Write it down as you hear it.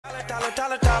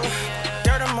dollar.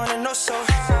 Dirt and money, no soul.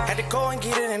 Had to go and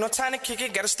get it, ain't no time to kick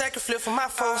it. Got a stack of flip for my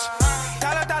foes.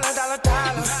 Dollar.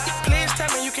 Please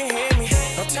tell me you can hear me.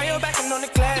 Don't turn your back and don't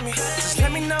neglect me. Just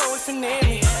let me know if you need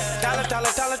me. Dollar.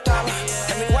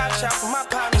 Let me watch out for my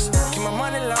partners. Keep my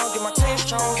money long, get my team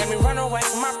strong. Let me run away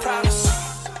from my problems.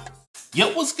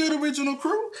 Yo, what's good, original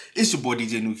crew? It's your boy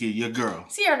DJ New Kid, your girl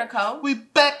Sierra Nicole. We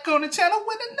back on the channel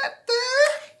with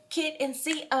another Kid and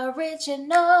C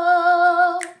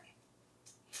original.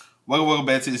 Welcome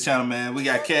back to the channel, man. We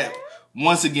got Katt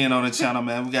once again on the channel,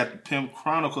 man. We got the Pimp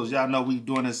Chronicles. Y'all know we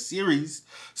doing a series.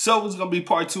 So it's gonna be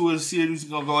part 2 of the series.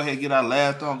 We're gonna go ahead and get our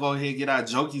laugh on, go ahead and get our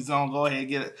jokies on, go ahead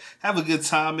and have a good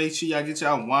time. Make sure y'all get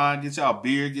y'all wine, get y'all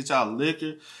beer, get y'all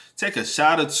liquor. Take a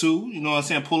shot or two, you know what I'm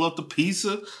saying? Pull up the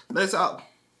pizza. Let's out.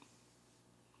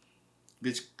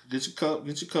 Get your cup.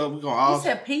 We're gonna all. You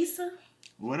said pizza?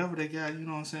 Whatever they got, you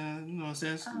know what I'm saying? You know what I'm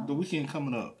saying? Oh. The weekend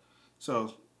coming up.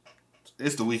 So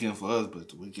it's the weekend for us, but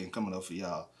the weekend coming up for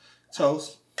y'all.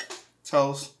 Toast.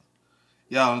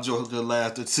 Y'all enjoy a good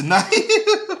laughter tonight.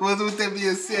 With that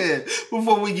being said,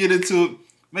 before we get into it,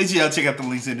 make sure y'all check out the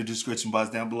links in the description box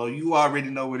down below. You already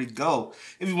know where to go.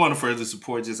 If you want to further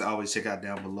support, just always check out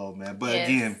down below, man. But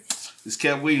again, it's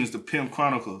Katt Williams, the Pimp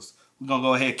Chronicles. We're going to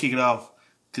go ahead and kick it off,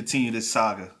 continue this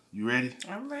saga. You ready?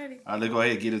 I'm ready. All right, let's go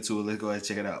ahead and get into it. Let's go ahead and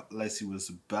check it out. Let's see what it's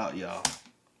about, y'all.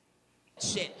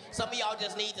 Shit, some of y'all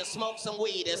just need to smoke some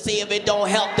weed and see if it don't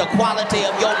help the quality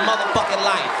of your motherfucking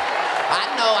life.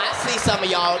 I know, I see some of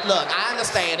y'all. Look, I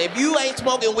understand. If you ain't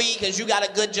smoking weed because you got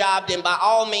a good job, then by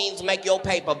all means make your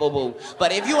paper, boo-boo.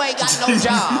 But if you ain't got no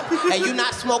job and you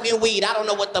not smoking weed, I don't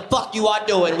know what the fuck you are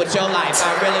doing with your life.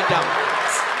 I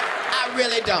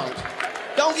really don't.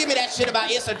 Don't give me that shit about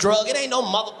it's a drug. It ain't no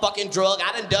motherfucking drug.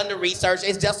 I done the research.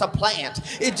 It's just a plant.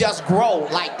 It just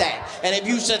grows like that. And if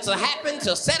you should happen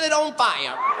to set it on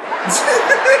fire,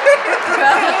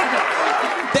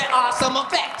 there are some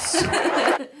effects.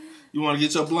 You want to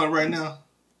get your blunt right now?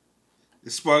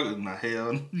 It's sparkling. Nah,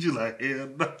 hell. You like, hell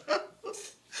no.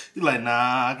 You like,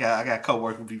 nah, I got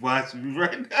co-workers be watching me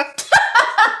right now.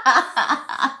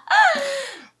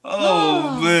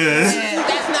 Oh, man.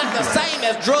 That's not the same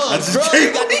as drugs. Drugs,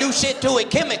 you got to do shit to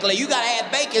it chemically. You got to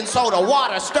add baking soda,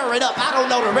 water, stir it up. I don't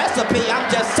know the recipe. I'm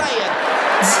just saying.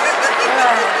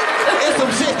 It's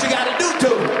some shit you got to do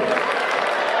to it.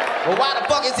 Well, why the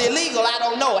fuck is it illegal? I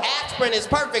don't know. Aspirin is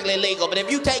perfectly legal, but if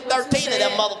you take 13 of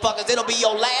them motherfuckers, it'll be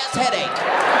your last headache.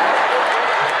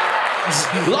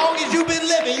 Long as you been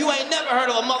living, you ain't never heard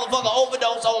of a motherfucker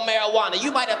overdose on marijuana.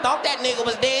 You might have thought that nigga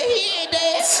was dead. He ain't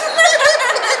dead.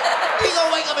 He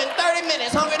gonna wake up in 30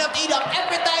 minutes, hungry enough to eat up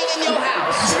everything in your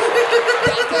house.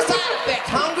 That's the side effect.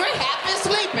 Hungry, happy,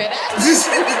 sleeping. That's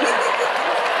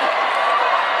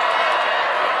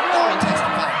don't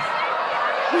intensify.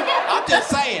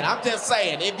 I'm just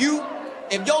saying.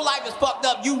 If your life is fucked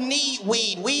up, you need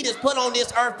weed. Weed is put on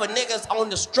this earth for niggas on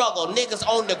the struggle, niggas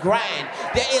on the grind.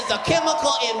 There is a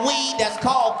chemical in weed that's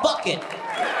called fucking.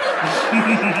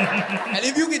 And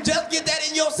if you can just get that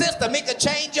in your system, it could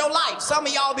change your life. Some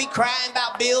of y'all be crying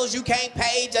about bills you can't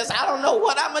pay. Just, I don't know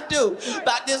what I'm gonna do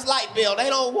about this light bill. They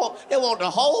want the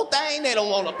whole thing. They don't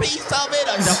want a piece of it,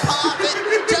 a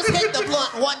deposit. Just hit the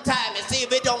blunt one time and see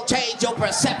if it don't change your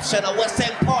perception of what's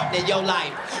important in your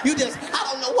life. You just, I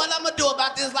don't know what I'm gonna do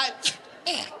about this life.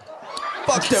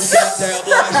 Fuck them goddamn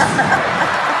life.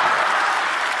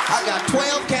 I got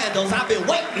 12 candles. I've been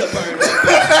waiting to burn them.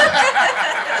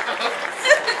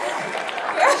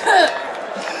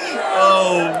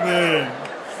 Oh, man.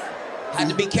 Had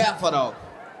to be careful, though.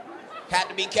 Had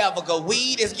to be careful, because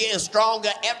weed is getting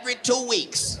stronger every 2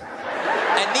 weeks.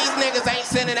 And these niggas ain't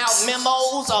sending out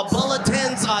memos or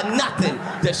bulletins or nothing.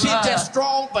 The shit just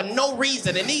strong for no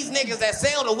reason. And these niggas that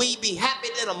sell the weed be happy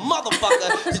than a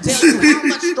motherfucker to tell you how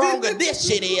much stronger this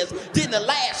shit is than the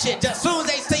last shit. Just as soon as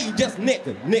they see you, just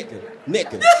nigga.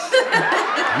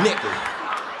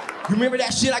 You remember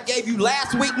that shit I gave you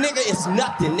last week, nigga? It's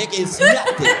nothing, nigga. It's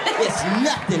nothing. It's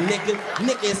nothing, nigga.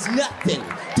 Nigga, it's nothing.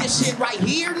 This shit right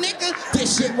here, nigga.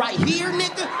 This shit right here,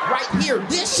 nigga. Right here.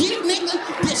 This shit, nigga.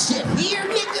 This shit here,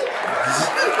 nigga.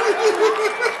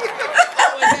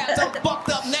 Always had some fucked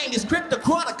up name. It's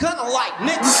Chronicle like,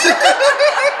 nigga.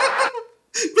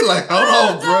 Be like, hold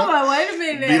on, bro. Wait a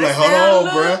minute. Be like, hold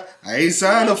on, bro. I ain't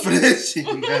signed up for this shit.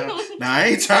 Now, I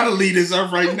ain't trying to lead this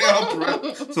up right now,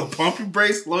 bro. So pump your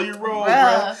brakes, slow your roll,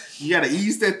 bro. You gotta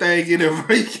ease that thing in there,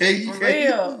 bro. You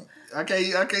can't. I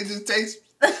can't just taste.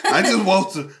 I just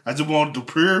want the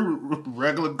pure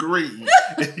regular green.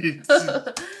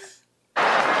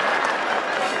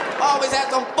 Always have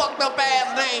some fucked up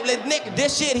ass name. Like, nigga,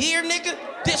 this shit here, nigga.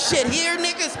 This shit here,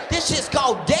 niggas. This shit's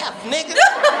called death, nigga.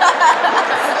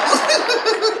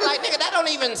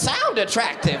 even sound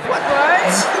attractive. What?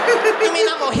 You mean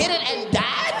I'm gonna hit it and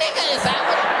die, nigga? Is that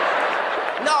what?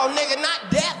 No, nigga, not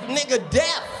death, nigga,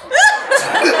 death.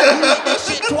 You hit this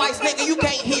shit twice, nigga, you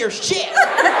can't hear shit. Like,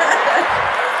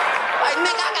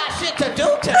 nigga, I got shit to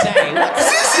do today. What the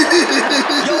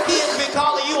Your kids been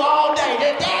calling you all day.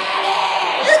 They're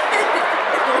daddy!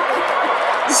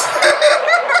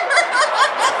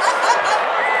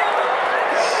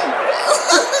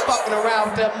 Fucking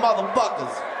around with them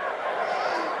motherfuckers.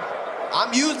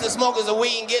 I'm used to smoking some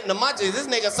weed and getting the munchies. This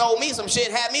nigga sold me some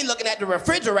shit, had me looking at the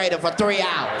refrigerator for 3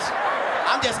 hours.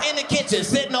 I'm just in the kitchen,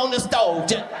 sitting on the stove.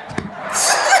 Just...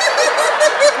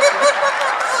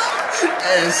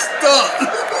 and stuck.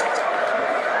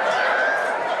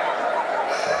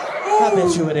 I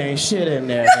bet you it ain't shit in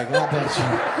there, nigga. I bet you.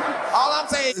 All I'm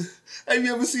saying. Have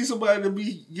you ever seen somebody that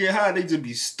get high, they just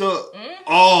be stuck?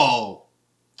 Oh.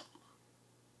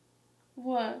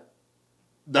 What?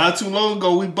 Not too long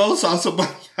ago, we both saw somebody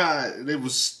high, and they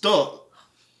was stuck.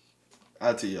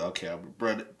 I'll tell you, okay,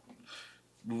 brother.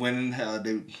 When and how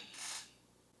they...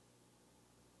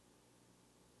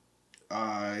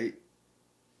 Alright.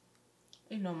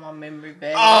 You know my memory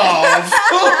bad.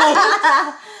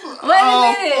 Oh, Wait a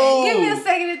minute. Give me a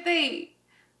second to think.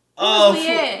 Where we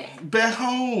at? Back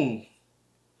home.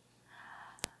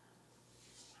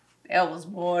 That was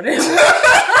more than...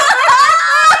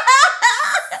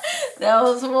 That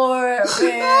was more, man.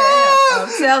 I'm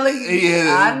telling you.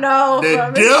 Yeah, I know.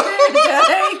 that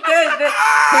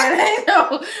ain't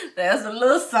no... That's a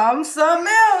little something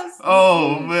else.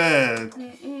 Oh, man.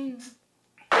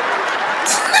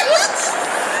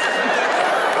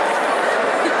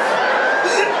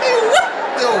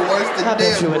 I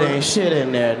bet you it ain't shit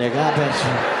in there, nigga. I bet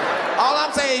you. All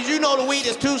I'm saying is you know the weed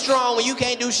is too strong when you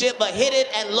can't do shit but hit it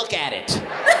and look at it.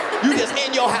 You just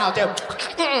in your house, just,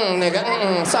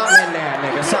 nigga, something in there,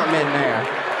 nigga, something in there.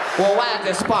 Well, why is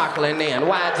it sparkling then?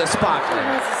 Why is it sparkling?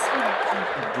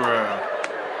 Bruh.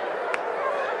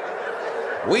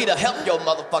 Weed to help your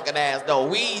motherfucking ass, though.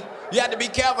 Weed, you have to be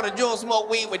careful that you don't smoke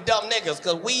weed with dumb niggas,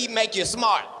 because weed make you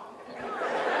smart.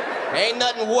 Ain't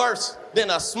nothing worse than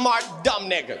a smart dumb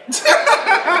nigga. Just a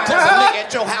nigga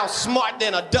at your house smart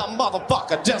than a dumb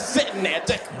motherfucker just sitting there.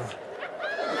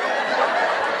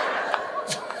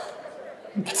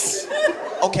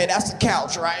 Okay, that's the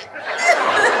couch, right?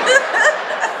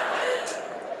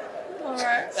 All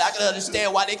right. I can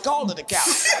understand why they call it a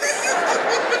couch.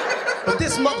 But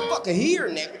this motherfucker here,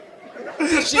 nigga.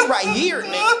 This shit right here,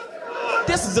 nigga.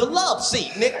 This is a love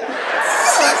seat, nigga.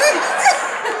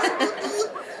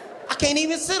 I can't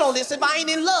even sit on this if I ain't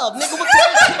in love, nigga. What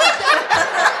kind of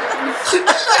shit is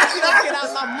that? Get out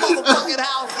of my motherfucking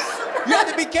house. You have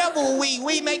to be careful with weed.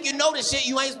 Weed make you notice shit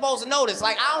you ain't supposed to notice.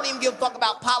 Like, I don't even give a fuck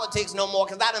about politics no more,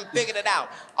 because I done figured it out.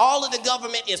 All of the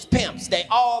government is pimps. They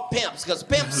all pimps, because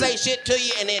pimps say shit to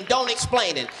you and then don't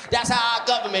explain it. That's how our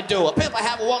government do. A pimp will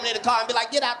have a woman in the car and be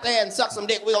like, get out there and suck some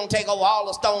dick. We're gonna take over all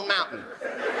of Stone Mountain.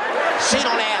 She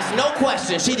don't ask no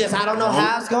questions. She just, I don't know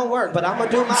how it's gonna work, but I'm gonna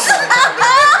do my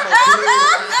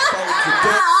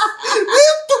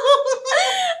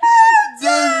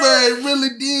This man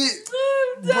really did.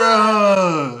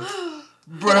 Bruh.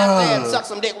 Get out there and suck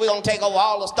some dick. We're gonna take over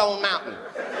all of Stone Mountain.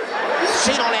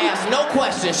 She don't ask no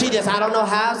questions. She just, I don't know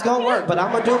how it's gonna work, but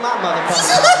I'm gonna do my motherfucking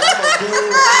thing. I'm gonna do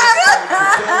what I'm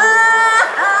supposed to do.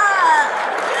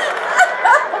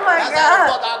 That's how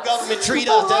the fuck our government treat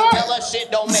us. Just tell us shit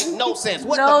don't make no sense.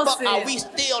 What the fuck are we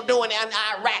still doing in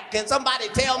Iraq? Can somebody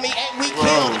tell me? And we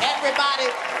killed everybody.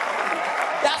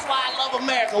 That's why I love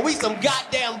America. We some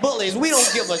goddamn bullies. We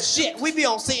don't give a shit. We be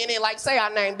on CNN like, say our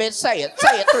name, bitch. Say it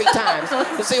 3 times.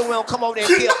 And see if we don't come over there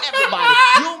and kill everybody.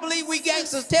 You don't believe we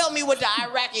gangsters? Tell me what the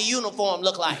Iraqi uniform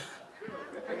look like.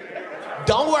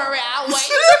 Don't worry, I'll wait.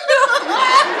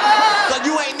 Cause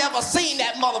you ain't never seen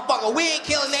that motherfucker. We ain't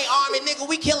killing their army, nigga.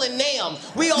 We killing them.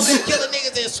 We over there killing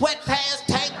niggas in sweatpants,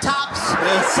 tank tops,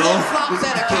 flip-flops,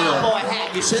 and a cowboy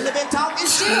hat. You shouldn't have been talking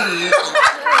shit.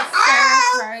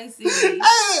 Crazy.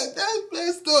 That's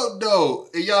messed up though.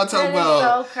 And y'all talking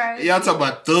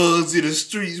about thugs in the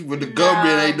streets when the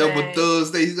government ain't no but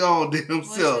thugs. They on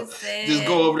themselves. Just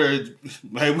go over there.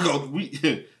 Hey,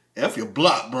 we F your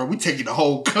block, bro. We taking the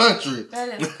whole country.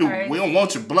 That is crazy. We don't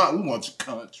want your block. We want your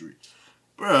country,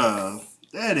 bruh.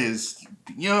 That is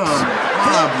young.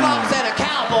 Flip-flops and a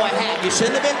cowboy hat. You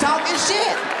shouldn't have been talking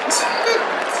shit.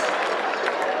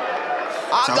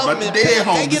 Our government,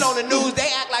 they get on the news, they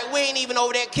act like we ain't even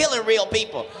over there killing real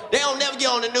people. They don't never get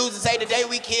on the news and say, today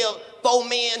we killed 4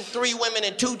 men, 3 women,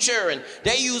 and 2 children.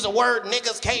 They use a word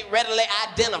niggas can't readily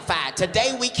identify.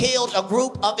 Today we killed a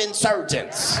group of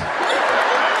insurgents.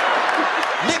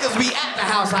 Niggas motherfuckers be at the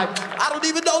house like, I don't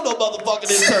even know no motherfucking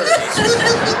insurgents.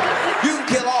 You can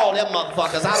kill all them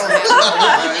motherfuckers. I don't have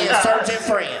no insurgent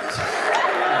friends.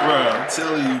 Bro, I'm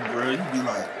telling you, bro, you be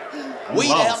like, weed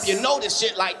to help you notice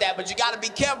shit like that, but you gotta be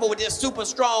careful with this super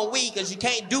strong weed because you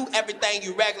can't do everything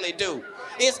you regularly do.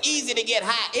 It's easy to get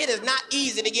high. It is not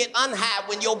easy to get unhigh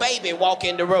when your baby walk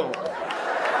in the room.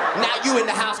 Now you in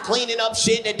the house cleaning up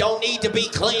shit that don't need to be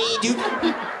cleaned. You...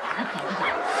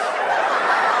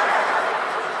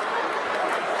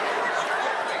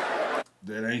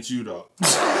 That ain't you, though.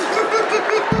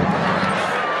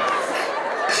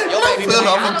 Your baby be like,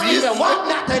 I don't even want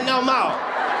nothing no more.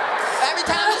 Every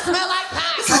time it smell like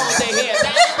pine cones in here,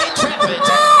 that be tripping.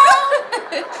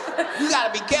 You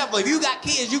gotta be careful. If you got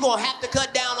kids, you gonna have to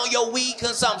cut down on your weed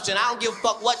consumption. I don't give a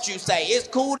fuck what you say. It's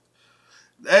cool.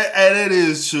 That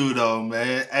is true, though,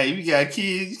 man. Hey, you got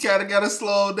kids, you kinda gotta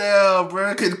slow down,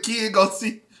 bro. Cause the kid gonna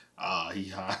see, oh, he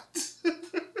hot.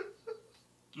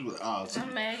 Oh,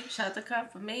 man, you shot the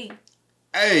cup for me.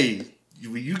 Hey,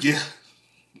 you get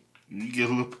a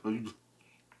little. Come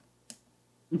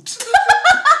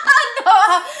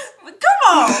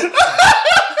on.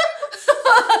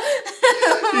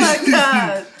 Oh my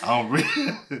God. I'm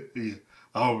ready.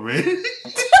 I'm ready.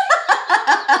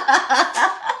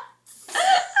 I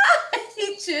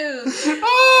hate you.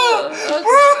 Oh,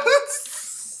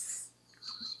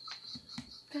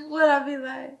 okay. What I be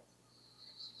like?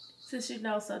 Since you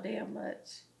know so damn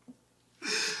much.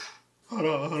 Hold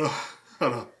on.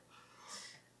 Hold on.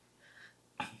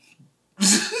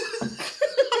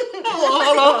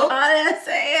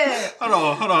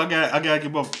 I gotta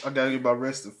get my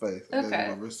resting face.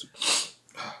 Okay.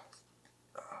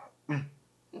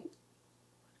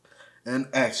 And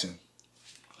action.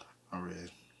 I'm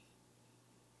ready.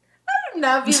 I do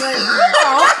not be like,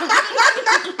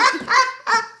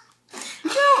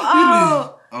 come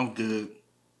on. I'm good.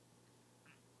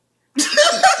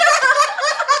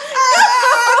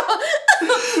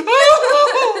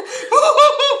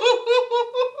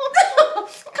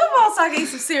 Come on, so I can eat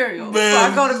some cereal before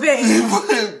I go to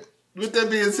bed. With that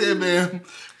being said, man,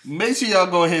 make sure y'all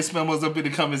go ahead and spam us up in the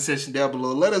comment section down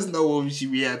below. Let us know what we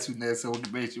should react to next, so we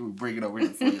can make sure we bring it over here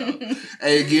for y'all.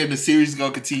 Hey, again, the series is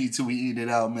gonna continue till we eat it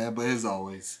out, man. But as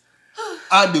always,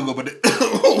 I do go, but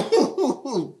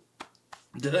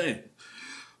dang.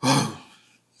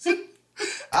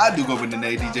 I do go with the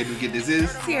name DJ Do Get This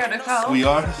Is. Here to go. We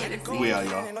are,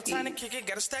 y'all. Ain't no time to kick it,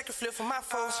 got a stack of flip for my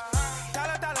foes.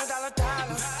 Dollar.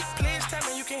 Please tell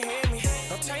me you can hear me.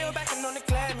 Don't turn your back and don't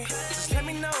neglect me.